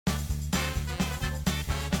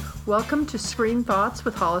Welcome to Screen Thoughts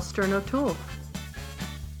with Hollister and O'Toole.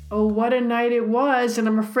 Oh, what a night it was, and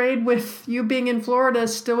I'm afraid with you being in Florida,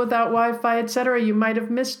 still without Wi-Fi, etc., you might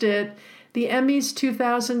have missed it. The Emmys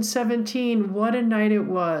 2017, what a night it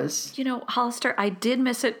was. You know, Hollister, I did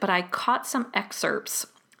miss it, but I caught some excerpts,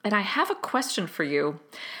 and I have a question for you.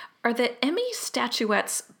 Are the Emmy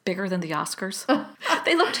statuettes bigger than the Oscars?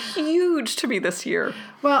 They looked huge to me this year.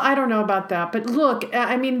 Well, I don't know about that, but look,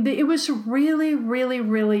 I mean, it was really, really,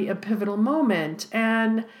 really a pivotal moment,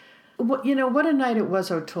 and what a night it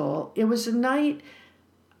was, O'Toole. It was a night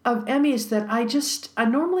of Emmys that I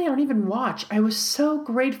normally don't even watch. I was so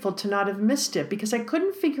grateful to not have missed it because I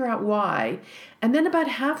couldn't figure out why. And then about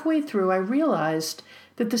halfway through, I realized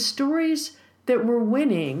that the stories that were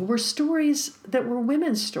winning were stories that were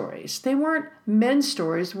women's stories. They weren't men's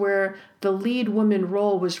stories where the lead woman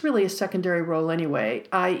role was really a secondary role anyway,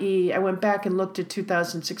 i.e., I went back and looked at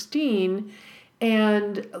 2016,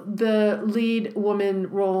 and the lead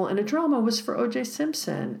woman role in a drama was for O.J.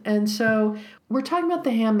 Simpson. And so we're talking about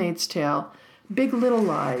The Handmaid's Tale, Big Little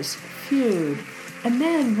Lies, Feud, and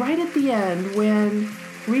then right at the end when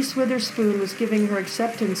Reese Witherspoon was giving her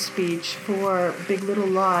acceptance speech for Big Little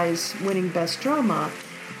Lies winning Best Drama,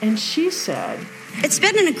 and she said, "It's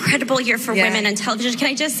been an incredible year for women in television. Can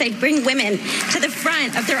I just say, bring women to the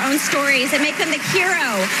front of their own stories and make them the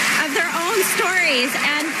hero of their own stories.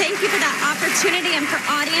 And thank you for that opportunity and for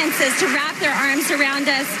audiences to wrap their arms around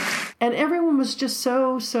us." And everyone was just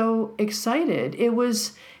so excited. It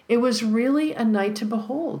was really a night to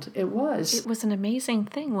behold. It was. It was an amazing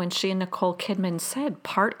thing when she and Nicole Kidman said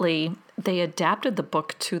partly they adapted the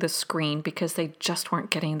book to the screen because they just weren't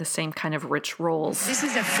getting the same kind of rich roles. This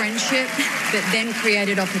is a friendship that then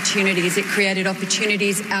created opportunities. It created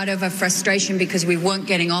opportunities out of a frustration because we weren't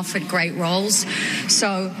getting offered great roles.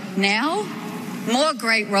 So now, more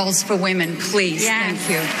great roles for women, please. Yes.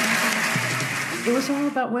 Thank you. It was all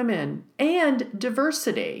about women and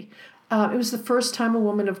diversity. It was the first time a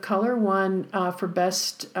woman of color won for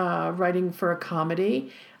Best Writing for a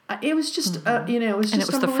Comedy. It was just, it was just And it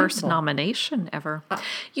was the first unbelievable. nomination ever.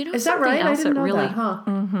 Is that right? I didn't know that, huh?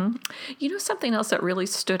 You know something else that really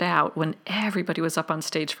stood out when everybody was up on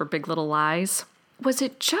stage for Big Little Lies? Was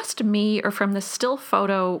it just me, or from the still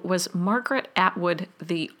photo, was Margaret Atwood,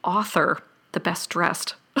 the author, the best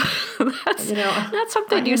dressed? That's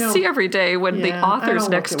something you see every day when the author's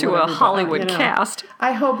next to a Hollywood cast.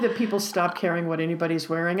 I hope that people stop caring what anybody's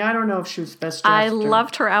wearing. I don't know if she was best dressed. I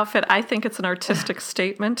loved her outfit. I think it's an artistic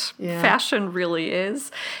statement. Yeah. Fashion really is.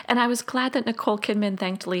 And I was glad that Nicole Kidman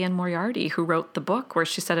thanked Leanne Moriarty, who wrote the book, where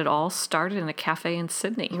she said it all started in a cafe in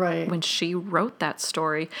Sydney when she wrote that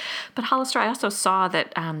story. But Hollister, I also saw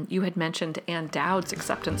that you had mentioned Ann Dowd's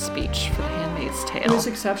acceptance speech for The Handmaid's Tale. It was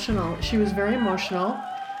exceptional. She was very emotional.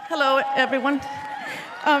 Hello, everyone.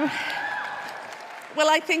 Well,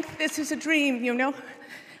 I think this is a dream, you know.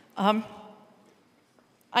 I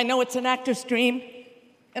know it's an actor's dream,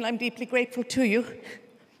 and I'm deeply grateful to you.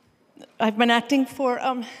 I've been acting for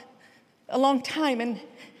a long time, and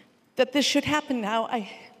that this should happen now, I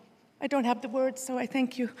don't have the words, so I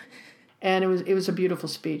thank you. And it was a beautiful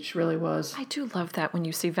speech, really was. I do love that when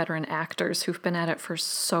you see veteran actors who've been at it for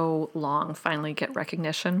so long finally get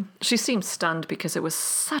recognition. She seemed stunned because it was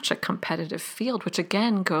such a competitive field, which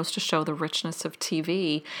again goes to show the richness of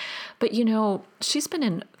TV. But she's been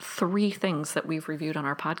in 3 things that we've reviewed on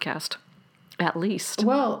our podcast, at least.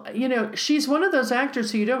 Well, she's one of those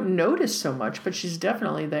actors who you don't notice so much, but she's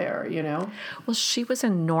definitely there, Well, she was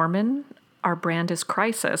in Norman, Our Brand is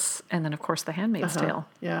Crisis, and then, of course, The Handmaid's Tale.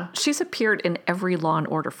 Yeah. She's appeared in every Law and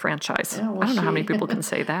Order franchise. Yeah, well, I don't know how many people can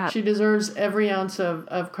say that. She deserves every ounce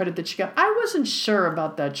of credit that she got. I wasn't sure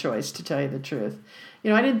about that choice, to tell you the truth.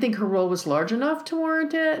 I didn't think her role was large enough to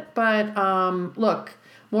warrant it, but look,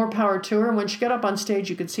 more power to her. And when she got up on stage,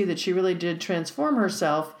 you could see that she really did transform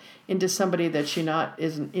herself into somebody that she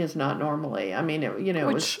is not normally. I mean,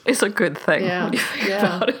 Which is a good thing. Yeah,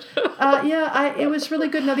 it was really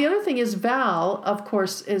good. Now, the other thing is Val, of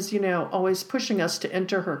course, is, always pushing us to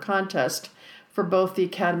enter her contest for both the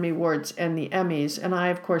Academy Awards and the Emmys. And I,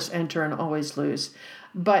 of course, enter and always lose.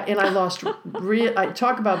 And I lost,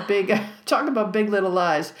 talk about big little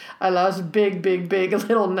lies. I lost big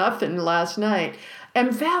little nothing last night.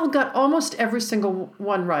 And Val got almost every single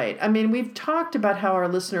one right. I mean, we've talked about how our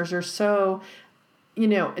listeners are so,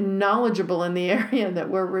 knowledgeable in the area that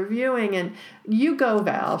we're reviewing. And you go,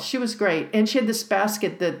 Val. She was great. And she had this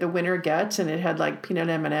basket that the winner gets, and it had like peanut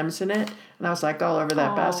M&Ms in it. And I was like all over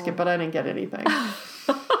that basket, but I didn't get anything.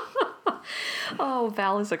 Oh,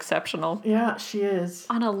 Val is exceptional. Yeah, she is.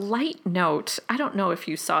 On a light note, I don't know if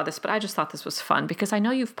you saw this, but I just thought this was fun because I know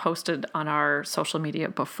you've posted on our social media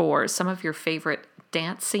before some of your favorite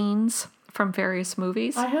dance scenes from various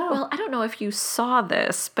movies. I have. Well, I don't know if you saw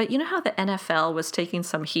this, but you know how the NFL was taking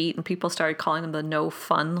some heat and people started calling them the No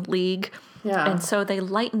Fun League? Yeah. And so they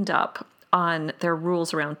lightened up on their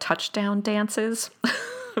rules around touchdown dances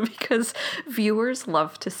because viewers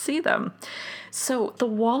love to see them. So the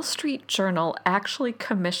Wall Street Journal actually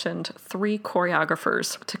commissioned 3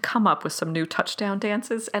 choreographers to come up with some new touchdown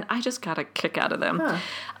dances, and I just got a kick out of them. Huh.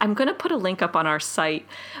 I'm going to put a link up on our site.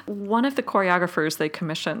 One of the choreographers they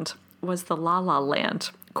commissioned was the La La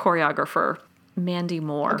Land choreographer, Mandy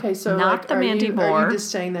Moore. Okay, so not the Mandy Moore. Are you just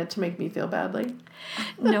saying that to make me feel badly?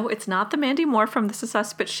 No, it's not the Mandy Moore from This Is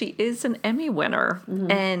Us, but she is an Emmy winner.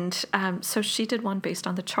 And so she did one based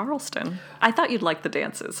on the Charleston. I thought you'd like the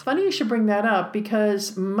dances. Funny you should bring that up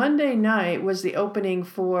because Monday night was the opening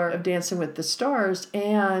of Dancing with the Stars,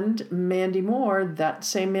 and Mandy Moore, that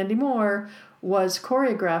same Mandy Moore, was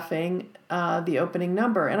choreographing the opening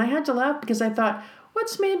number. And I had to laugh because I thought,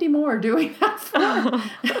 what's Mandy Moore doing that for?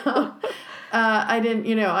 I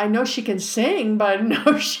didn't, I know she can sing, but I didn't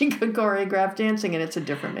know she could choreograph dancing, and it's a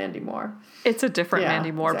different Mandy Moore. It's a different Yeah,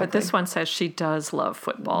 Mandy Moore, but exactly. this one says she does love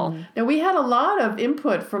football. Now, we had a lot of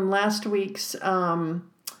input from last week's Home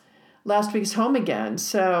Again,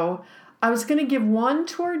 so I was going to give one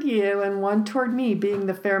toward you and one toward me, being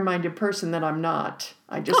the fair-minded person that I'm not.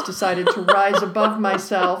 I just decided to rise above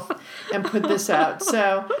myself and put this out.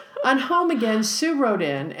 So on Home Again, Sue wrote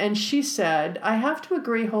in, and she said, I have to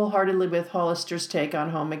agree wholeheartedly with Hollister's take on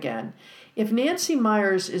Home Again. If Nancy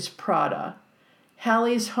Meyers is Prada,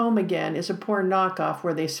 Hallie's Home Again is a poor knockoff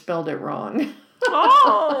where they spelled it wrong.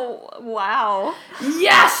 Oh, wow.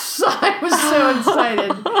 Yes! I was so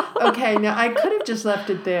excited. Okay, now I could have just left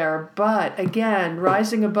it there, but again,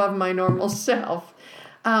 rising above my normal self,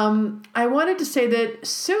 I wanted to say that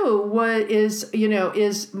Sue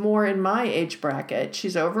is more in my age bracket.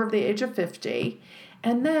 She's over the age of 50.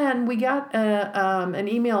 And then we got an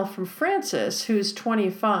email from Frances, who's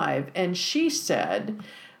 25, and she said,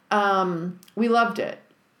 we loved it.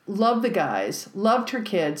 Loved the guys, loved her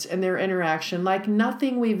kids and their interaction like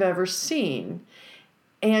nothing we've ever seen.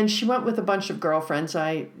 And she went with a bunch of girlfriends.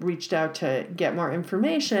 I reached out to get more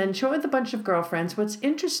information. She went with a bunch of girlfriends. What's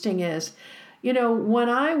interesting is, when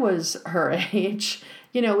I was her age,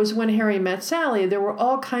 it was When Harry Met Sally, there were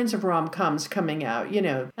all kinds of rom-coms coming out,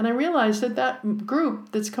 And I realized that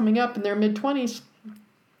group that's coming up in their mid-20s,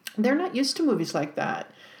 they're not used to movies like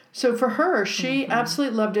that. So for her, she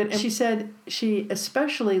absolutely loved it. And she said she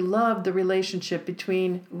especially loved the relationship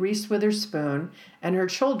between Reese Witherspoon and her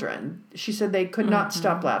children. She said they could not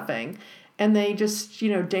stop laughing. And they just,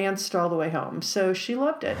 danced all the way home. So she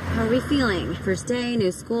loved it. How are we feeling? First day,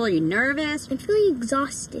 new school, are you nervous? I'm feeling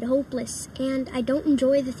exhausted, hopeless, and I don't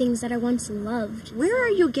enjoy the things that I once loved. Where are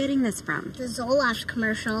you getting this from? The Zoloft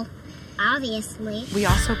commercial, obviously. We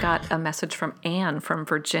also got a message from Anne from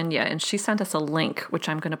Virginia, and she sent us a link, which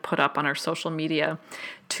I'm going to put up on our social media,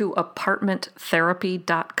 to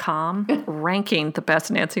apartmenttherapy.com, ranking the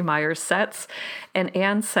best Nancy Meyers sets. And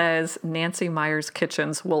Anne says Nancy Meyers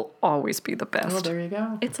kitchens will always be the best. Oh, there you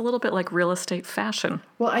go. It's a little bit like real estate fashion.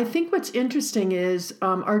 Well, I think what's interesting is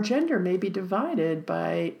our gender may be divided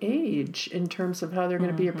by age in terms of how they're going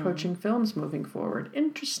to be approaching films moving forward.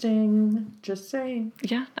 Interesting. Just saying.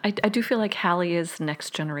 Yeah, I do feel like Hallie is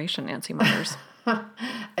next generation Nancy Meyers.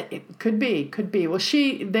 It could be. Well,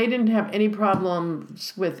 they didn't have any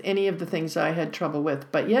problems with any of the things I had trouble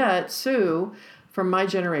with. But yet, Sue, from my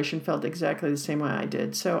generation, felt exactly the same way I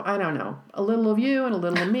did. So I don't know. A little of you and a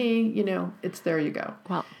little of me, it's there you go.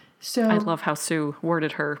 Well, so I love how Sue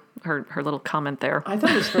worded her little comment there. I thought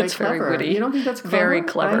it was very it's clever. Very witty. You don't think that's clever? Very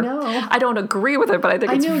clever. I know. I don't agree with it, but I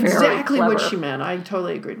think it's very clever. I knew exactly what she meant. I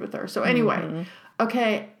totally agreed with her. So anyway,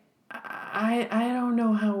 okay, I don't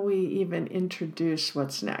know how we even introduce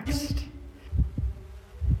what's next.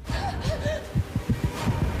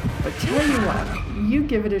 But tell you what, you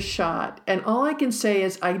give it a shot. And all I can say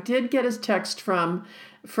is I did get a text from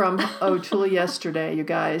O'Toole yesterday, you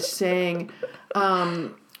guys, saying,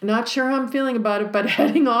 not sure how I'm feeling about it, but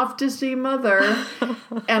heading off to see Mother.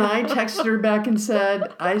 And I texted her back and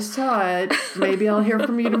said, I saw it. Maybe I'll hear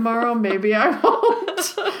from you tomorrow. Maybe I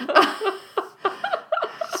won't.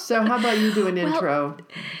 So how about you do an intro?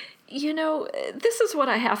 This is what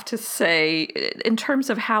I have to say in terms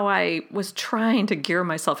of how I was trying to gear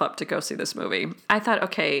myself up to go see this movie. I thought,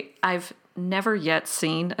 okay, I've never yet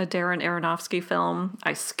seen a Darren Aronofsky film.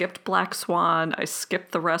 I skipped Black Swan. I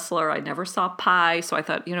skipped The Wrestler. I never saw Pi. So I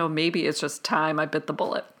thought, maybe it's just time I bit the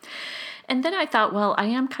bullet. And then I thought, well, I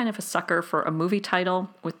am kind of a sucker for a movie title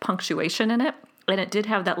with punctuation in it. And it did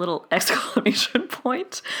have that little exclamation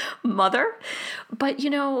point, mother. But,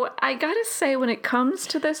 I got to say, when it comes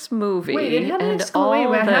to this movie... Wait, it had an exclamation...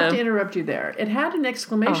 Wait, I have to interrupt you there. It had an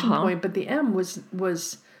exclamation point, but the M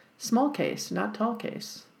was small case, not tall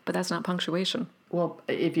case. But that's not punctuation. Well,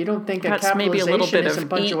 if you don't think that's a capitalization maybe a little bit isn't of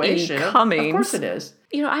punctuation, E. Cummings. Of course it is.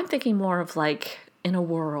 I'm thinking more of like, in a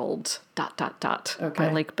world, ... Okay.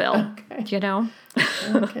 by Lake Bill, Okay.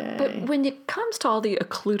 Okay. But when it comes to all the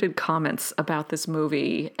occluded comments about this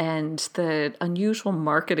movie and the unusual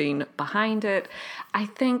marketing behind it, I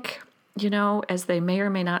think, as they may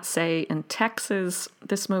or may not say in Texas,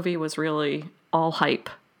 this movie was really all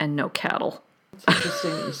hype and no cattle. It's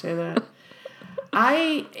interesting that you say that.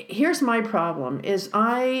 Here's my problem, is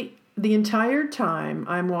the entire time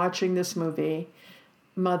I'm watching this movie,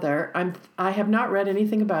 Mother, I have not read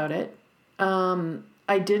anything about it.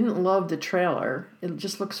 I didn't love the trailer. It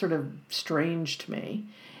just looked sort of strange to me.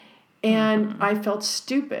 And I felt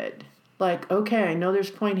stupid. Like, okay, I know there's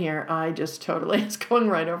a point here. It's going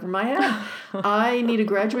right over my head. I need a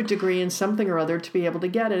graduate degree in something or other to be able to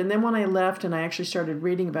get it. And then when I left and I actually started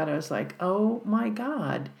reading about it, I was like, oh my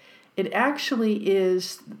God. It actually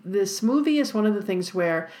is, this movie is one of the things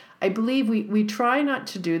where I believe we try not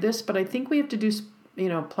to do this, but I think we have to do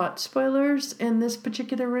plot spoilers in this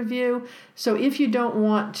particular review. So if you don't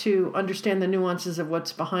want to understand the nuances of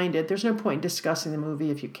what's behind it, there's no point discussing the movie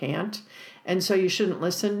if you can't. And so you shouldn't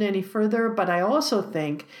listen any further. But I also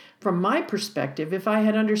think, from my perspective, if I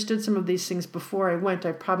had understood some of these things before I went,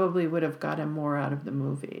 I probably would have gotten more out of the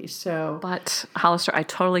movie. But Hollister, I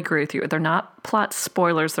totally agree with you. They're not plot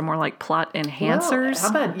spoilers. They're more like plot enhancers.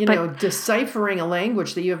 Well, how about, deciphering a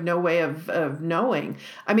language that you have no way of knowing?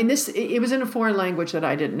 I mean, it was in a foreign language that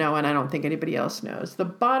I didn't know, and I don't think anybody else knows. The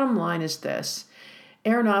bottom line is this.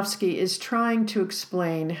 Aronofsky is trying to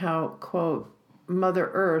explain how, quote, Mother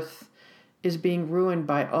Earth is being ruined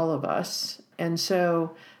by all of us. And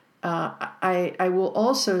so... I will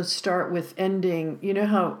also start with ending. You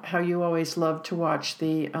know how you always love to watch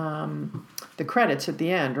the credits at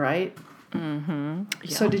the end, right? Mm-hmm.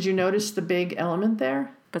 Yeah. So did you notice the big element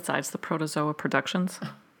there? Besides the Protozoa Productions?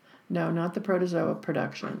 No, not the Protozoa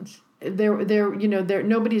Productions. There,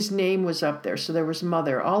 nobody's name was up there, so there was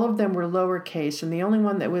Mother. All of them were lowercase, and the only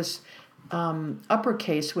one that was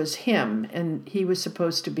uppercase was him, and he was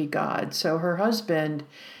supposed to be God. So her husband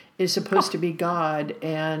is supposed to be God,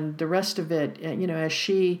 and the rest of it, as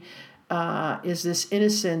she is this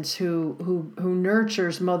innocence who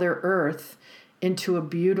nurtures Mother Earth into a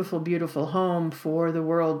beautiful, beautiful home for the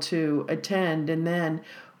world to attend. And then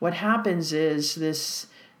what happens is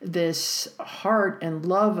this heart and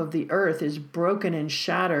love of the earth is broken and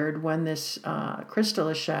shattered when this crystal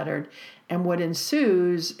is shattered. And what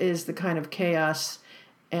ensues is the kind of chaos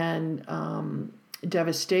and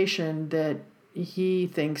devastation that he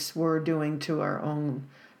thinks we're doing to our own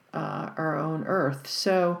earth.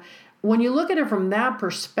 So when you look at it from that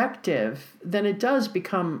perspective, then it does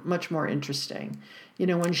become much more interesting.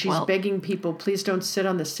 When she's begging people, please don't sit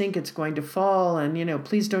on the sink, it's going to fall, and,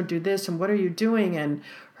 please don't do this, and what are you doing? And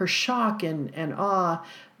her shock and awe.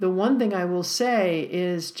 The one thing I will say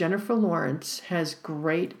is Jennifer Lawrence has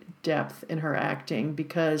great depth in her acting,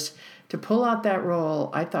 because to pull out that role,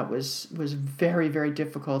 I thought was very, very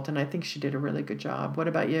difficult, and I think she did a really good job. What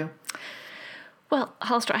about you? Well,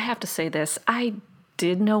 Hollister, I have to say this. I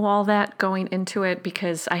did know all that going into it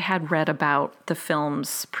because I had read about the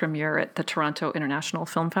film's premiere at the Toronto International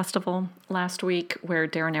Film Festival last week, where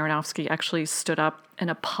Darren Aronofsky actually stood up and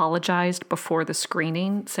apologized before the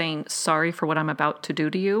screening, saying, sorry for what I'm about to do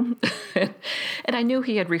to you. And I knew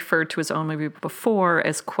he had referred to his own movie before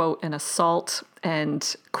as, quote, an assault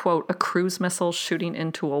and, quote, a cruise missile shooting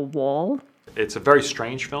into a wall. It's a very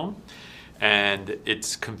strange film, and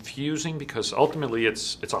it's confusing because ultimately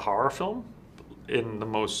it's a horror film in the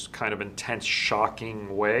most kind of intense,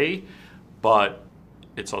 shocking way, but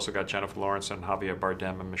it's also got Jennifer Lawrence and Javier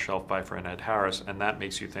Bardem and Michelle Pfeiffer and Ed Harris, and that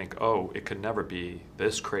makes you think, oh, it could never be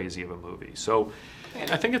this crazy of a movie. So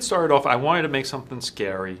I think it started off, I wanted to make something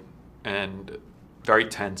scary and very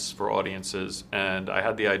tense for audiences, and I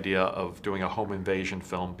had the idea of doing a home invasion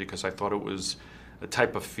film because I thought it was a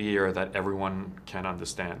type of fear that everyone can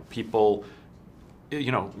understand. People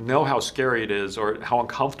know how scary it is or how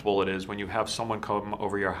uncomfortable it is when you have someone come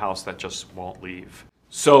over your house that just won't leave.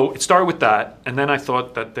 So it started with that, and then I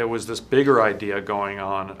thought that there was this bigger idea going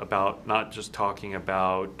on about not just talking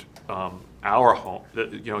about our home,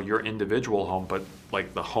 your individual home, but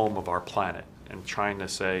like the home of our planet, and trying to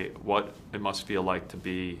say what it must feel like to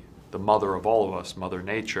be the mother of all of us, Mother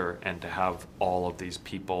Nature, and to have all of these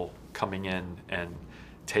people coming in and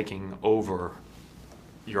taking over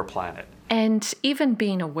your planet. And even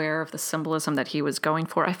being aware of the symbolism that he was going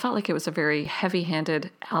for, I felt like it was a very heavy-handed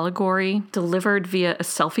allegory delivered via a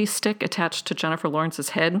selfie stick attached to Jennifer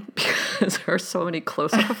Lawrence's head, because there are so many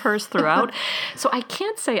close-ups of hers throughout. So I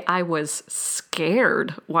can't say I was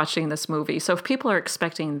scared watching this movie. So if people are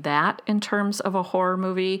expecting that in terms of a horror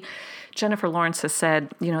movie, Jennifer Lawrence has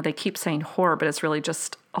said, they keep saying horror, but it's really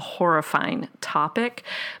just a horrifying topic.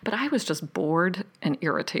 But I was just bored and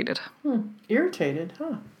irritated. Irritated,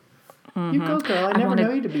 huh? You go, girl. I never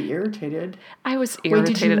know you to be irritated. I was irritated.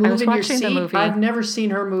 Wait, did you move I was in your watching seat? the movie. I've never seen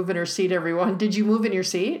her move in her seat, everyone. Did you move in your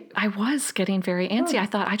seat? I was getting very antsy. I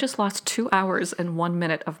thought I just lost 2 hours and 1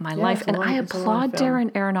 minute of my life. And I applaud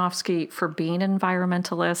Darren Aronofsky for being an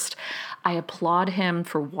environmentalist. I applaud him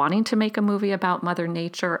for wanting to make a movie about Mother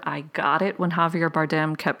Nature. I got it when Javier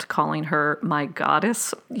Bardem kept calling her my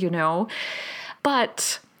goddess,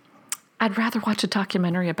 But I'd rather watch a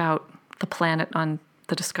documentary about the planet on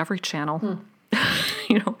the Discovery Channel,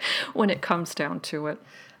 when it comes down to it.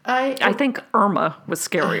 I think Irma was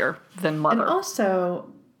scarier than Mother. And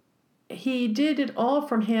also, he did it all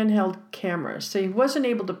from handheld cameras, so he wasn't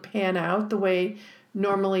able to pan out the way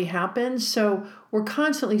normally happens. So we're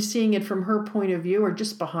constantly seeing it from her point of view, or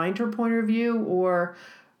just behind her point of view, or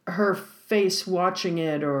her face watching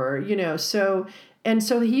it, or So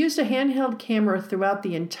he used a handheld camera throughout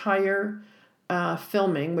the entire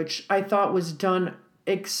filming, which I thought was done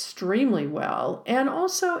extremely well. And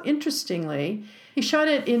also, interestingly, he shot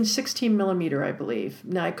it in 16 millimeter, I believe.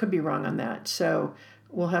 Now, I could be wrong on that, so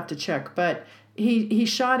we'll have to check. But he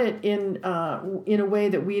shot it in a way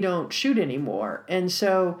that we don't shoot anymore. And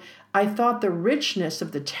so I thought the richness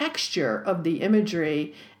of the texture of the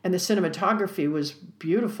imagery and the cinematography was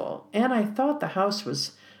beautiful. And I thought the house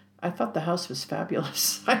was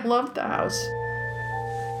fabulous. I loved the house.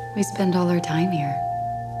 We spend all our time here.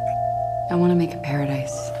 I want to make a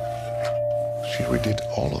paradise. She redid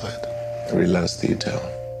all of it, every last detail.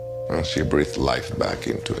 And she breathed life back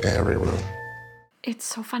into every room. It's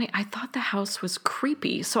so funny. I thought the house was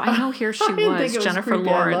creepy. So I know here she was, Jennifer creepy.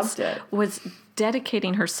 Lawrence, I loved it. was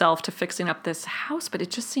dedicating herself to fixing up this house, but it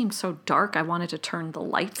just seemed so dark. I wanted to turn the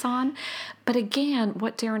lights on. But again,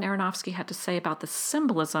 what Darren Aronofsky had to say about the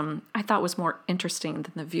symbolism, I thought was more interesting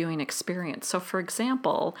than the viewing experience. So for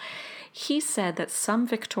example, he said that some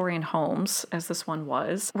Victorian homes, as this one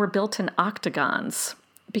was, were built in octagons,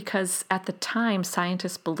 because at the time,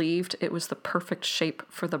 scientists believed it was the perfect shape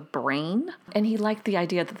for the brain. And he liked the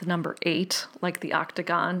idea that the number 8, like the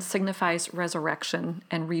octagon, signifies resurrection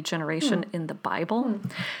and regeneration in the Bible.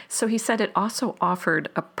 So he said it also offered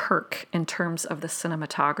a perk in terms of the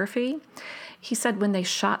cinematography. He said when they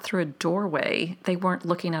shot through a doorway, they weren't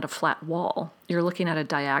looking at a flat wall. You're looking at a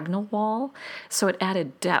diagonal wall. So it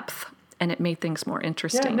added depth. And it made things more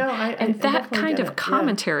interesting. And that kind of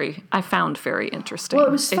commentary I found very interesting. Well,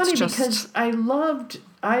 it was funny because I loved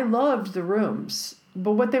the rooms,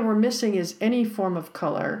 but what they were missing is any form of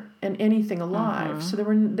color and anything alive. So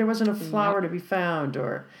there wasn't a flower to be found,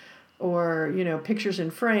 or pictures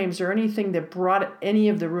in frames, or anything that brought any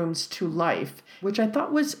of the rooms to life, which I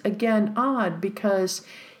thought was again odd, because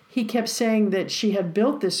he kept saying that she had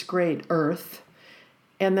built this great earth,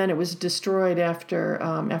 and then it was destroyed after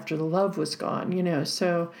the love was gone,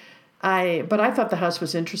 But I thought the house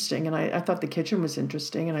was interesting, and I thought the kitchen was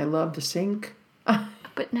interesting, and I loved the sink.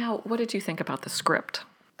 But now, what did you think about the script?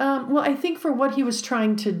 Well, I think for what he was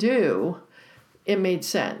trying to do, it made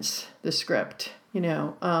sense, the script,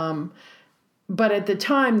 But at the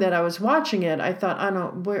time that I was watching it, I thought,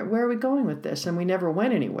 where are we going with this? And we never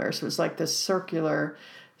went anywhere. So it was like this circular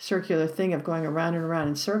thing of going around and around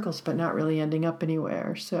in circles, but not really ending up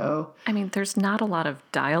anywhere. So there's not a lot of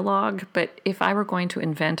dialogue, but if I were going to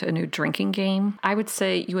invent a new drinking game, I would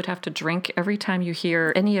say you would have to drink every time you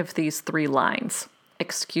hear any of these 3 lines.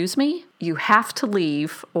 Excuse me, you have to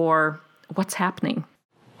leave, or what's happening?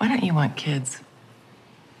 Why don't you want kids?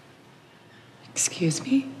 Excuse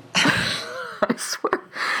me? I swear.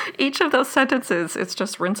 Each of those sentences, it's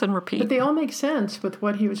just rinse and repeat. But they all make sense with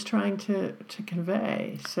what he was trying to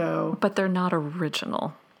convey. But they're not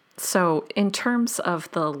original. So in terms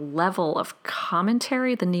of the level of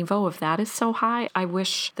commentary, the niveau of that is so high, I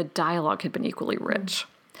wish the dialogue had been equally rich.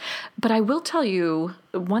 But I will tell you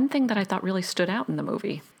one thing that I thought really stood out in the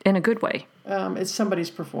movie, in a good way. It's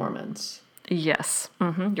somebody's performance. Yes.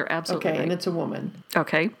 You're absolutely right. Okay, and it's a woman.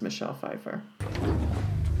 Okay. Michelle Pfeiffer.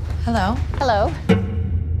 Hello. Hello.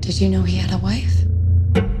 Did you know he had a wife?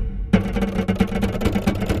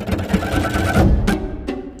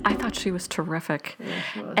 I thought she was terrific. Yeah,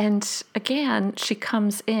 she was. And again, she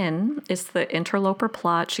comes in, it's the interloper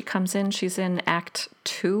plot. She comes in, she's in Act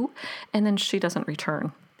 2, and then she doesn't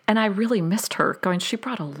return. And I really missed her going, she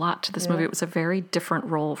brought a lot to this movie. It was a very different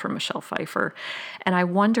role for Michelle Pfeiffer. And I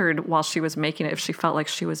wondered while she was making it if she felt like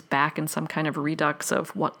she was back in some kind of redux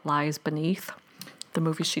of What Lies Beneath, the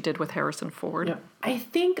movie she did with Harrison Ford. Yeah. I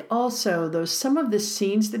think also, though, some of the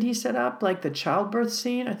scenes that he set up, like the childbirth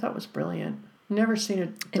scene, I thought was brilliant. Never seen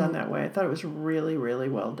it done that way. I thought it was really, really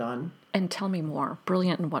well done. And tell me more.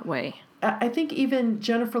 Brilliant in what way? I think even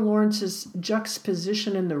Jennifer Lawrence's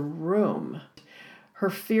juxtaposition in the room, her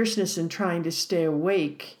fierceness in trying to stay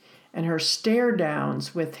awake, and her stare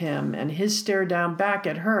downs with him and his stare down back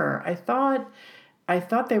at her, I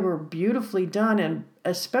thought they were beautifully done, and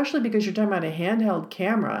especially because you're talking about a handheld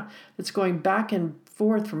camera that's going back and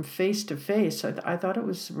forth from face to face. I thought it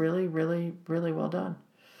was really, really, really well done.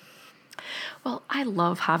 Well, I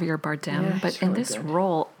love Javier Bardem, but in really this good.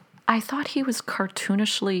 role, I thought he was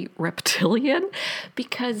cartoonishly reptilian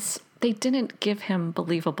because they didn't give him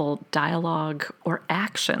believable dialogue or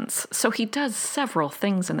actions. So he does several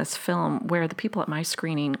things in this film where the people at my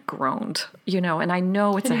screening groaned, and I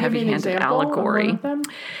know it's Can a you give me an heavy-handed example of allegory. one of them?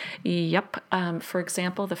 Yep. For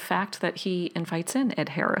example, the fact that he invites in Ed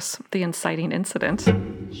Harris, the inciting incident.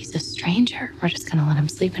 He's a stranger. We're just gonna let him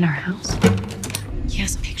sleep in our house. He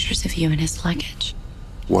has pictures of you in his luggage.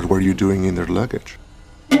 What were you doing in their luggage?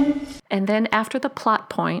 And then after the plot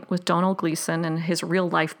point with Donald Gleason and his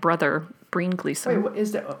real-life brother, Breen Gleason. Wait,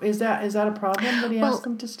 is that a problem that he asked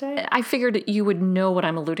them to stay? I figured you would know what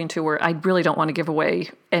I'm alluding to, where I really don't want to give away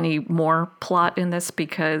any more plot in this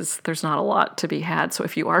because there's not a lot to be had. So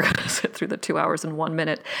if you are going to sit through the 2 hours and 1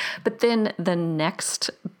 minute. But then the next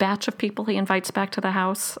batch of people he invites back to the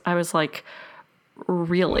house, I was like,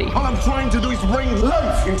 really? All I'm trying to do is bring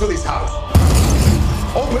life into this house.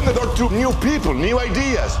 Open the door to new people, new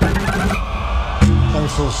ideas. I'm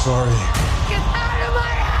so sorry. Get out of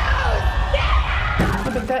my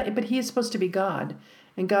house! But he is supposed to be God,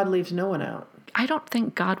 and God leaves no one out. I don't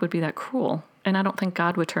think God would be that cruel, and I don't think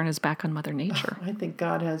God would turn his back on Mother Nature. I think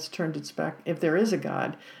God has turned its back. If there is a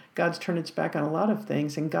God, God's turned its back on a lot of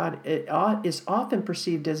things, and God is often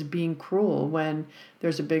perceived as being cruel when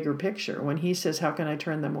there's a bigger picture. When he says, how can I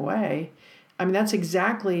turn them away? I mean, that's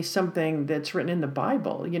exactly something that's written in the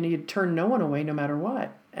Bible. You turn no one away no matter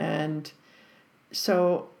what. And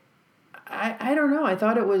so I don't know. I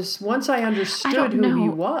thought it was, once I understood who he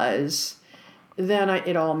was, then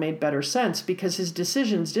it all made better sense, because his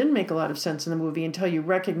decisions didn't make a lot of sense in the movie until you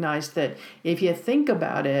recognize that if you think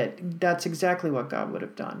about it, that's exactly what God would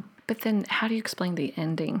have done. But then how do you explain the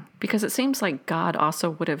ending? Because it seems like God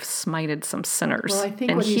also would have smited some sinners. Well, I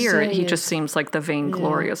think and what he's here saying he is, just seems like the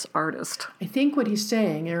vainglorious artist. I think what he's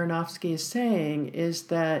saying, Aronofsky is saying, is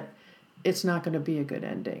that it's not going to be a good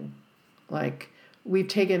ending. Like, we've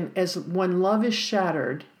taken, as when love is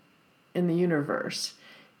shattered in the universe,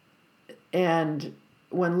 and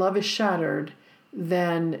when love is shattered,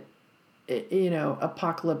 then,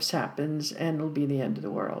 apocalypse happens and it'll be the end of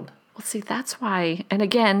the world. Well, see, that's why, and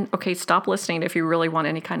again, okay, stop listening if you really want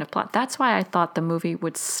any kind of plot. That's why I thought the movie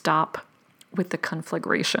would stop with the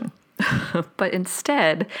conflagration. But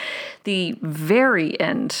instead, the very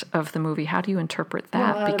end of the movie, how do you interpret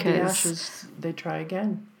that? Well, out because of the ashes, they try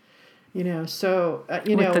again. So,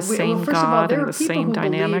 with the same first of all, God there and are the people same who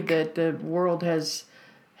dynamic. believe that the world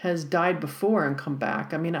has died before and come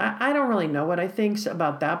back. I mean, I don't really know what I think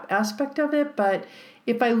about that aspect of it, but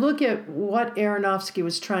if I look at what Aronofsky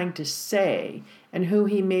was trying to say and who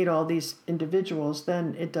he made all these individuals,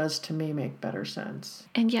 then it does, to me, make better sense.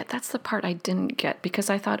 And yet that's the part I didn't get, because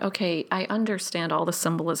I thought, okay, I understand all the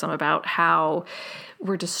symbolism about how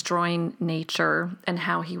we're destroying nature and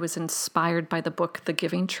how he was inspired by the book The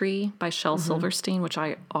Giving Tree by Shel Silverstein, which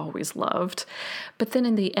I always loved. But then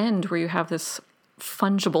in the end, where you have this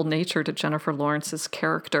fungible nature to Jennifer Lawrence's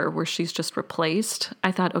character where she's just replaced,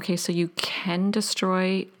 I thought, okay, so you can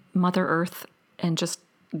destroy Mother Earth and just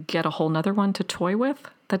get a whole nother one to toy with?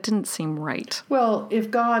 That didn't seem right. Well,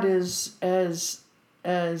 if God is as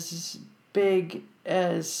big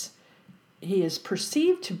as he is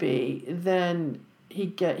perceived to be, then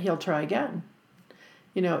he'll try again.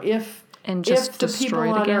 If the people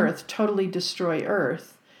on Earth totally destroy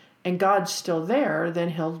Earth and God's still there,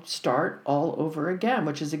 then he'll start all over again,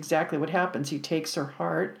 which is exactly what happens. He takes her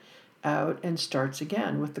heart out and starts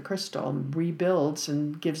again with the crystal and rebuilds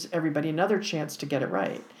and gives everybody another chance to get it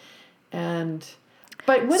right.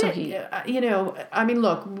 But we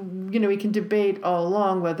can debate all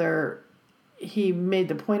along whether he made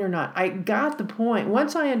the point or not. I got the point.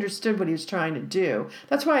 Once I understood what he was trying to do,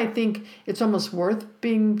 that's why I think it's almost worth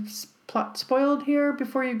being plot spoiled here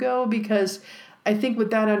before you go, because I think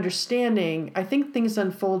with that understanding, I think things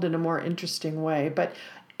unfold in a more interesting way. But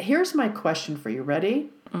here's my question for you. Ready?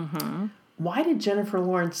 Mm-hmm. Why did Jennifer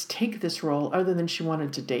Lawrence take this role other than she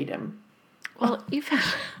wanted to date him? Well, even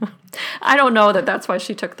I don't know that that's why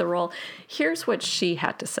she took the role. Here's what she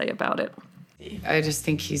had to say about it. I just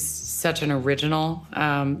think he's such an original.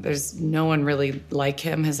 There's no one really like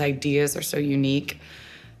him. His ideas are so unique.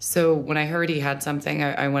 So when I heard he had something,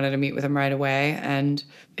 I wanted to meet with him right away. And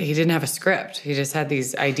he didn't have a script. He just had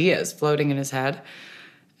these ideas floating in his head.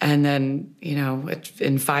 And then,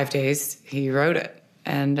 in 5 days, he wrote it.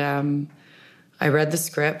 And I read the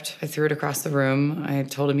script. I threw it across the room. I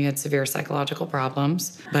told him he had severe psychological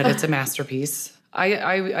problems, but it's a masterpiece.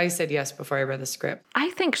 I said yes before I read the script. I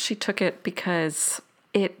think she took it because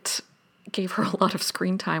it gave her a lot of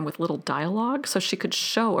screen time with little dialogue, so she could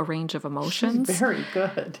show a range of emotions. She's very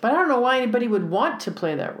good. But I don't know why anybody would want to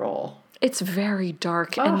play that role. It's very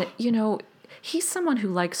dark. And, he's someone who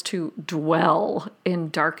likes to dwell in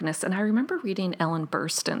darkness. And I remember reading Ellen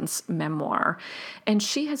Burstyn's memoir, and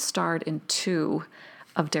she has starred in 2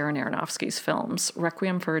 of Darren Aronofsky's films,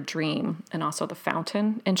 Requiem for a Dream and also The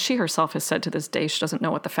Fountain. And she herself has said to this day she doesn't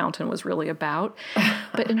know what The Fountain was really about.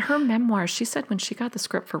 But in her memoir, she said when she got the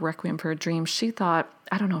script for Requiem for a Dream, she thought,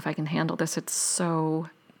 I don't know if I can handle this. It's so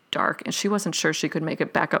dark. And she wasn't sure she could make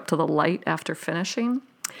it back up to the light after finishing.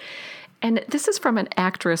 And this is from an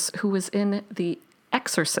actress who was in The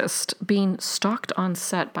Exorcist, being stalked on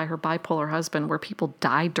set by her bipolar husband where people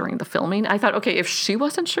died during the filming. I thought, okay, if she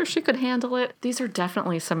wasn't sure she could handle it, these are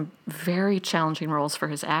definitely some very challenging roles for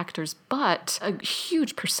his actors, but a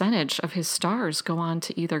huge percentage of his stars go on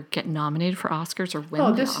to either get nominated for Oscars or win Oh,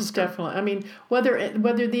 an this Oscar. is definitely, I mean,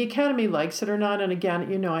 whether the Academy likes it or not, and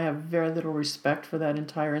again, I have very little respect for that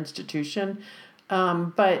entire institution,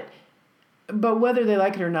 but whether they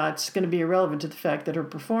like it or not, it's going to be irrelevant to the fact that her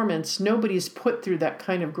performance, nobody's put through that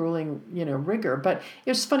kind of grueling, rigor. But it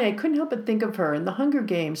was funny. I couldn't help but think of her in The Hunger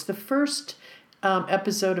Games, the first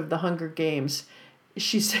episode of The Hunger Games.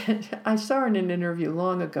 She said, I saw her in an interview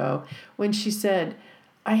long ago when she said,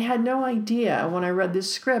 I had no idea when I read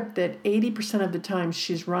this script that 80% of the time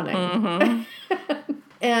she's running. Mm-hmm.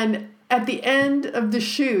 And at the end of the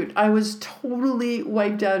shoot, I was totally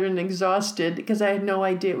wiped out and exhausted because I had no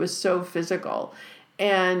idea it was so physical.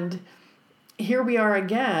 And here we are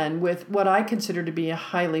again with what I consider to be a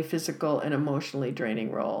highly physical and emotionally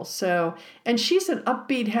draining role. So, and she's an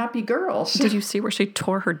upbeat, happy girl. Did you see where she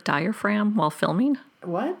tore her diaphragm while filming?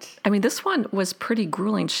 What? I mean, this one was pretty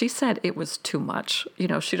grueling. She said it was too much.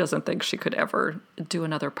 She doesn't think she could ever do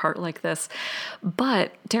another part like this.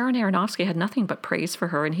 But Darren Aronofsky had nothing but praise for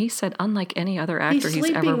her. And he said, unlike any other actor he's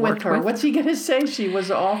ever worked with. What's he going to say? She was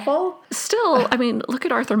awful? Still, I mean, look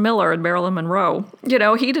at Arthur Miller and Marilyn Monroe.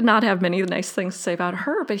 He did not have many nice things to say about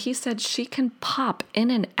her, but he said she can pop in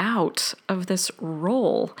and out of this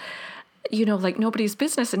role, like nobody's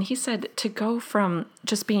business. And he said to go from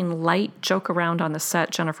just being light, joke around on the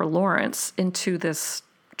set, Jennifer Lawrence, into this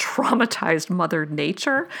traumatized Mother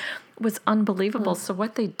Nature was unbelievable. So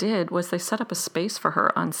what they did was they set up a space for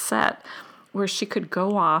her on set where she could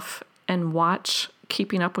go off and watch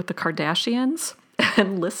Keeping Up with the Kardashians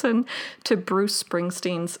and listen to Bruce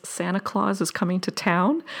Springsteen's Santa Claus is Coming to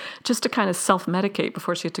Town, just to kind of self-medicate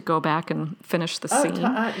before she had to go back and finish the scene.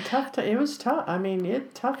 Tough. It was tough. I mean,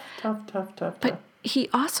 tough. But he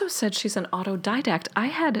also said she's an autodidact. I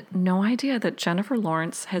had no idea that Jennifer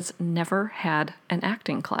Lawrence has never had an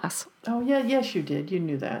acting class. Oh, yeah. Yes, you did. You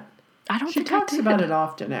knew that. I don't think she talks I did. about it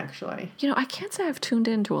often, actually. I can't say I've tuned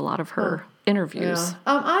into a lot of her interviews. Yeah.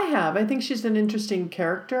 I have. I think she's an interesting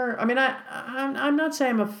character. I mean, I'm not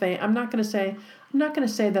saying I'm a fan. I'm not going to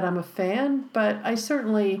say that I'm a fan, but I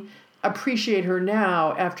certainly appreciate her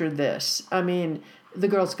now after this. I mean, the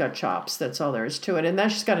girl's got chops. That's all there is to it. And now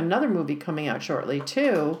she's got another movie coming out shortly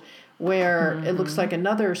too, where it looks like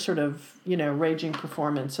another sort of raging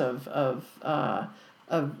performance of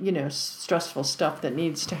stressful stuff that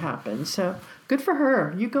needs to happen. So good for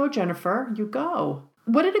her. You go, Jennifer. You go.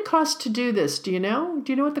 What did it cost to do this? Do you know?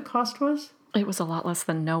 Do you know what the cost was? It was a lot less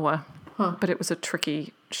than Noah, but it was a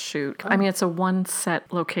tricky shoot. I mean, it's a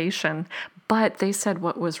one-set location, but they said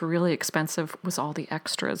what was really expensive was all the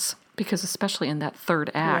extras, because especially in that third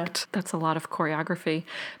act, that's a lot of choreography.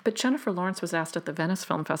 But Jennifer Lawrence was asked at the Venice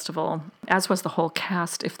Film Festival, as was the whole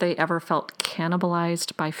cast, if they ever felt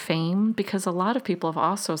cannibalized by fame, because a lot of people have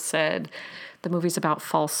also said the movie's about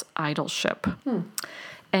false idolship.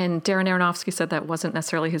 And Darren Aronofsky said that wasn't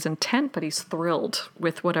necessarily his intent, but he's thrilled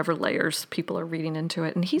with whatever layers people are reading into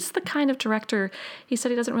it. And he's the kind of director, he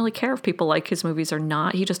said he doesn't really care if people like his movies or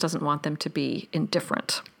not. He just doesn't want them to be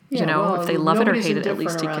indifferent. Yeah, you know, well, if they love it or nobody's hate it, at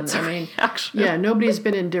least he indifferent gets a around- I mean, reaction. Yeah, nobody's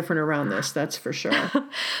been indifferent around this, that's for sure.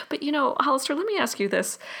 But, you know, Hollister, let me ask you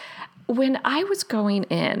this. When I was going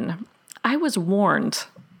in, I was warned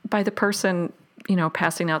by the person, you know,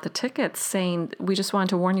 passing out the tickets saying, we just wanted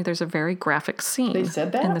to warn you there's a very graphic scene They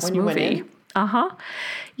said that in this when you movie. went in? Uh-huh.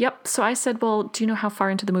 Yep. So I said, well, do you know how far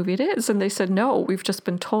into the movie it is? And they said, no, we've just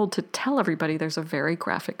been told to tell everybody there's a very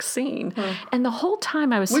graphic scene. And the whole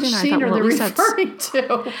time I was Which sitting there, scene I thought, are well, they at least that's... referring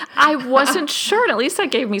to? I wasn't sure. And at least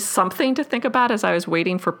that gave me something to think about as I was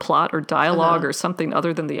waiting for plot or dialogue or something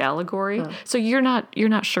other than the allegory. So you're not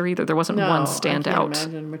sure either. There wasn't one standout. I can't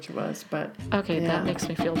imagine which it was, but okay, yeah. that makes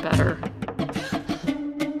me feel better.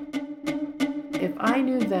 If I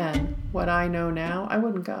knew then what I know now, I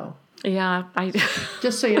wouldn't go. Yeah,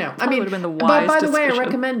 just so you know. I mean, would have been the but wise by the way, I decision.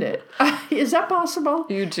 recommend it. Is that possible?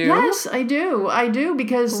 You do? Yes, I do. I do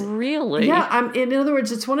because really, yeah. In other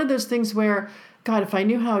words, it's one of those things where, God, if I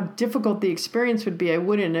knew how difficult the experience would be, I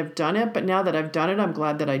wouldn't have done it. But now that I've done it, I'm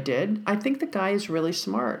glad that I did. I think the guy is really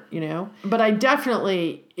smart, you know. But I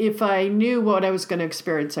definitely, if I knew what I was going to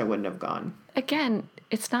experience, I wouldn't have gone. Again,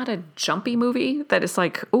 it's not a jumpy movie that is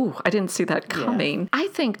like, ooh, I didn't see that coming. Yeah. I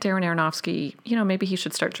think Darren Aronofsky, you know, maybe he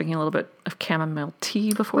should start drinking a little bit of chamomile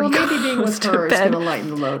tea before he goes to bed. Maybe being with her is going to lighten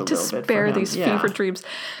the load a little bit for him. To spare these fever dreams.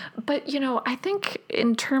 But, you know, I think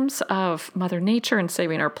in terms of Mother Nature and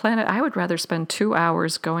saving our planet, I would rather spend 2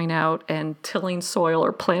 hours going out and tilling soil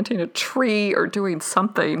or planting a tree or doing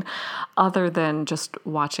something other than just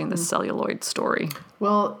watching the celluloid story.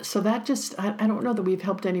 Well, so that just, I don't know that we've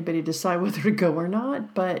helped anybody decide whether to go or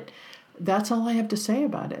not, but that's all I have to say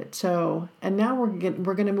about it. So, and now we're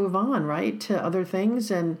going to move on, right, to other things,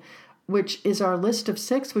 and which is our list of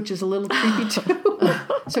 6, which is a little creepy too.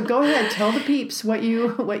 So go ahead, tell the peeps what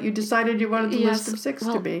you decided you wanted the list of 6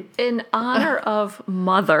 to be. In honor of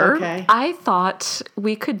Mother, I thought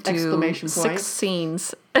we could do 6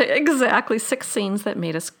 scenes, exactly 6 scenes that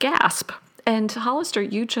made us gasp. And Hollister,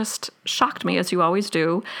 you just shocked me, as you always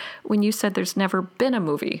do, when you said there's never been a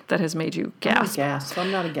movie that has made you gasp.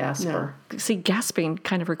 I'm not a gasper. No. See, gasping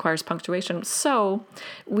kind of requires punctuation. So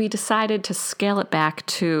we decided to scale it back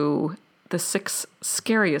to the 6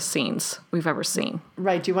 scariest scenes we've ever seen.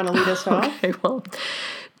 Right. Do you want to lead us off? Okay, well,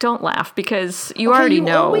 don't laugh because you already know.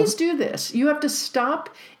 You always do this. You have to stop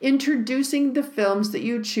introducing the films that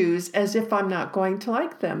you choose as if I'm not going to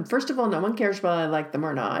like them. First of all, no one cares whether I like them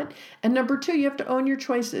or not. And number 2, you have to own your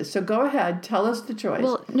choices. So go ahead, tell us the choice.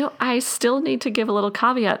 Well, no, I still need to give a little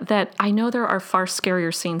caveat that I know there are far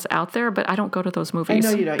scarier scenes out there, but I don't go to those movies. I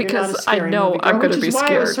know you don't. Because you're not a scary I know movie girl, I'm going to be scared. Which is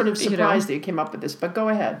why I was sort of surprised that you came up with this. But go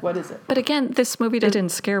ahead. What is it? But again, this movie didn't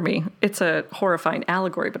scare me. It's a horrifying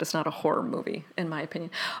allegory, but it's not a horror movie, in my opinion.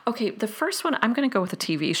 Okay, the first one, I'm going to go with a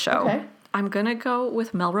TV show. Okay. I'm going to go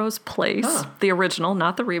with Melrose Place, the original,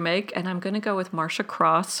 not the remake, and I'm going to go with Marcia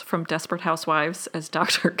Cross from Desperate Housewives as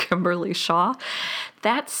Dr. Kimberly Shaw.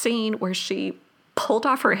 That scene where she pulled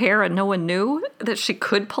off her hair and no one knew that she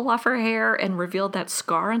could pull off her hair and revealed that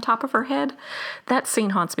scar on top of her head, that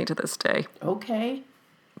scene haunts me to this day. Okay.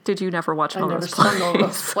 Did you never watch Melrose Place? I Place?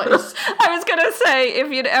 never saw Melrose Place. I was going to say,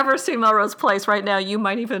 if you'd ever seen Melrose Place right now, you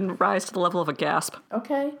might even rise to the level of a gasp.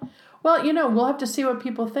 Okay. Well, you know, we'll have to see what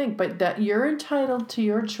people think, but that you're entitled to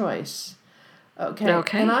your choice. Okay.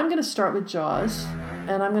 And I'm going to start with Jaws,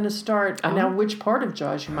 and I'm going to start, now which part of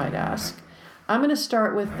Jaws, you might ask. I'm going to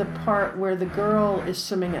start with the part where the girl is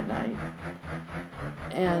swimming at night,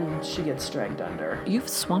 and she gets dragged under. You've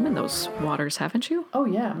swum in those waters, haven't you? Oh,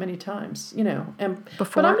 yeah, many times, you know. And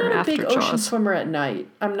before but I'm or not a after big Jaws? ocean swimmer at night.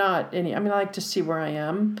 I like to see where I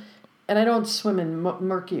am. And I don't swim in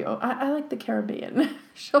murky. I like the Caribbean.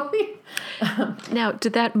 Shall we? Now,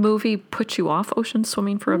 did that movie put you off ocean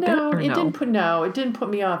swimming for a bit? Or It didn't put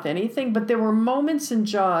me off anything. But there were moments in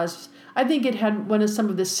Jaws. I think it had one of some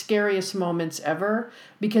of the scariest moments ever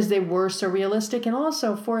because they were so realistic, and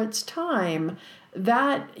also for its time,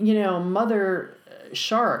 that mother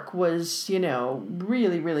shark was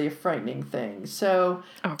really, really a frightening thing. So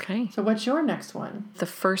So what's your next one? The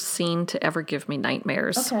first scene to ever give me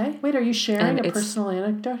nightmares. Okay. Wait, are you sharing a personal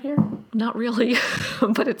anecdote here? Not really,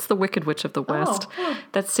 but it's the Wicked Witch of the West. Oh.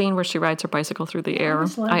 That scene where she rides her bicycle through the air.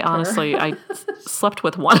 I honestly, I slept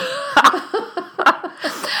with one.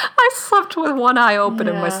 I slept with one eye open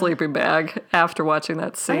in my sleeping bag after watching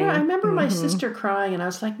that scene. I remember my sister crying, and I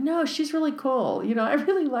was like, "No, she's really cool. I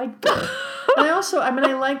really liked her." And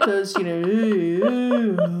I like those,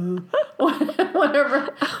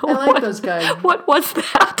 whatever. I like those guys. What was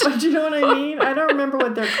that? But you know what I mean? I don't remember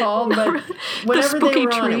what they're called, but whenever they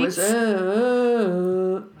were on, it was,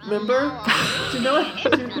 remember? Do you know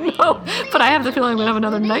what? No, but I have the feeling I'm going to have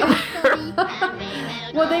another nightmare.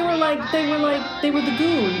 Well, they were the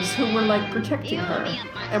goons who were like protecting her.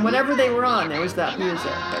 And whenever they were on, there was that music,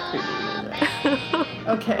 that creepy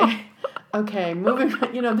music. Okay, moving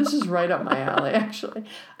on. You know, this is right up my alley, actually.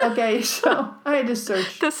 Okay, so I had to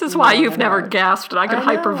search. This is why you've never gasped, and I could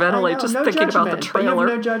hyperventilate just thinking about the trailer. But you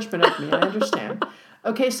have no judgment of me, I understand.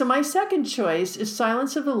 Okay, so my second choice is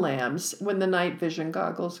Silence of the Lambs, when the night vision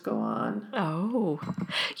goggles go on. Oh.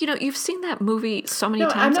 You know, you've seen that movie so many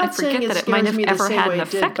times, I forget that it might have ever had an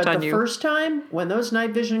effect on you. But the first time, when those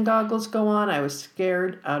night vision goggles go on, I was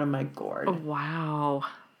scared out of my gourd. Oh, wow.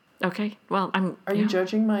 Okay, well, Are you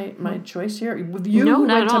judging my choice here? No,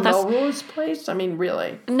 not at all. Melrose Place? I mean,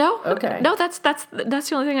 really? No. Okay. No, that's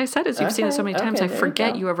the only thing I said is you've seen it so many times. I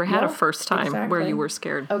forget you ever had a first time where you were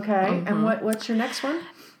scared. Okay, and what's your next one?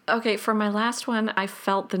 Okay, for my last one, I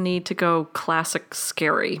felt the need to go classic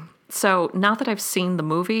scary. So, not that I've seen the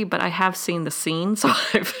movie, but I have seen the scene, so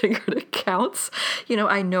I figured it counts. You know,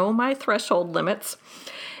 I know my threshold limits.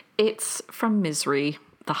 It's from Misery,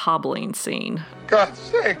 the hobbling scene. God's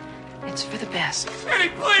sake. It's for the best. Eddie,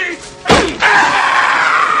 please!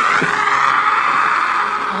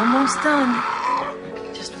 Almost done.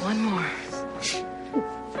 Just one more.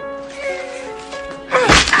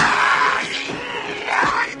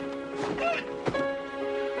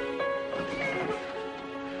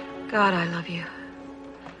 God, I love you.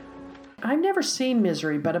 I've never seen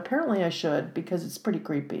Misery, but apparently I should because it's pretty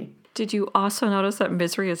creepy. Did you also notice that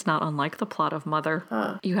Misery is not unlike the plot of Mother?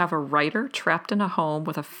 Huh. You have a writer trapped in a home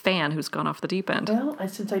with a fan who's gone off the deep end. Well,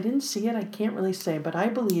 since I didn't see it, I can't really say, but I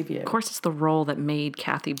believe you. Of course, it's the role that made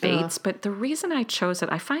Kathy Bates, but the reason I chose it,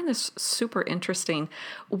 I find this super interesting.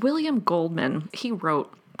 William Goldman, he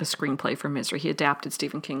wrote the screenplay for Misery. He adapted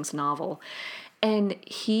Stephen King's novel. And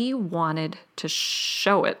he wanted to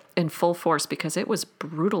show it in full force because it was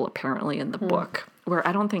brutal, apparently, in the book, where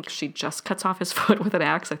I don't think she just cuts off his foot with an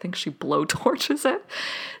axe. I think she blowtorches it.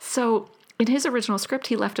 So in his original script,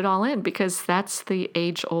 he left it all in because that's the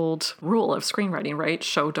age-old rule of screenwriting, right?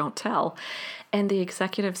 Show, don't tell. And the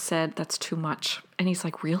executive said, that's too much. And he's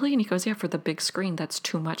like, really? And he goes, yeah, for the big screen, that's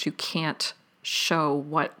too much. You can't show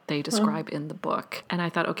what they describe in the book. And I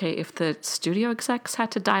thought, okay, if the studio execs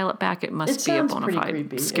had to dial it back, it must be a bona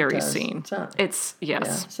fide scary scene. It's, yes.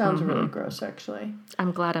 Yeah, sounds really gross, actually.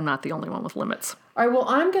 I'm glad I'm not the only one with limits. All right, well,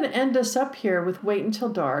 I'm going to end us up here with Wait Until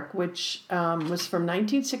Dark, which was from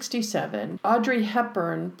 1967. Audrey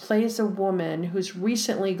Hepburn plays a woman who's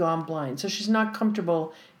recently gone blind. So she's not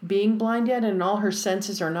comfortable being blind yet, and all her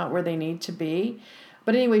senses are not where they need to be.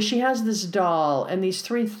 But anyway, she has this doll, and these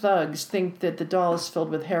three thugs think that the doll is filled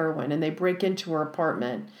with heroin, and they break into her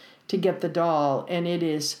apartment to get the doll, and it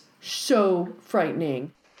is so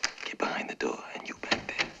frightening. Get behind the door, and you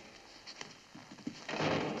back there.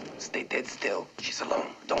 Stay dead still. She's alone.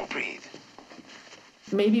 Don't breathe.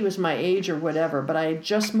 Maybe it was my age or whatever, but I had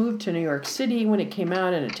just moved to New York City when it came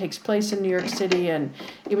out, and it takes place in New York City, and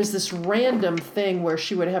it was this random thing where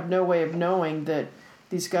she would have no way of knowing that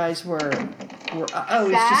these guys were it was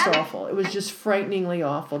just awful. It was just frighteningly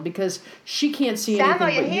awful because she can't see anything,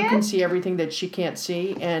 but you can see everything that she can't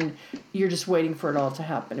see, and you're just waiting for it all to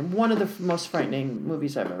happen. And one of the most frightening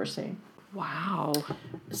movies I've ever seen. Wow.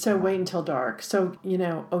 So Wait Until Dark. So,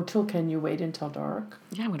 O'Toole, can you wait until dark?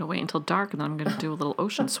 Yeah, I'm going to wait until dark, and then I'm going to do a little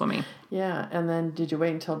ocean swimming. Yeah, and then did you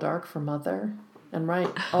wait until dark for Mother? And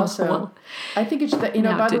also, I think it's that,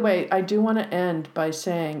 by the way, I do want to end by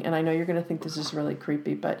saying, and I know you're going to think this is really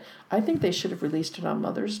creepy, but I think they should have released it on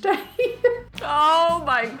Mother's Day. Oh,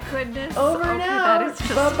 my goodness. Over and out.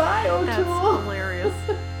 Bye-bye, O'Toole. That's hilarious.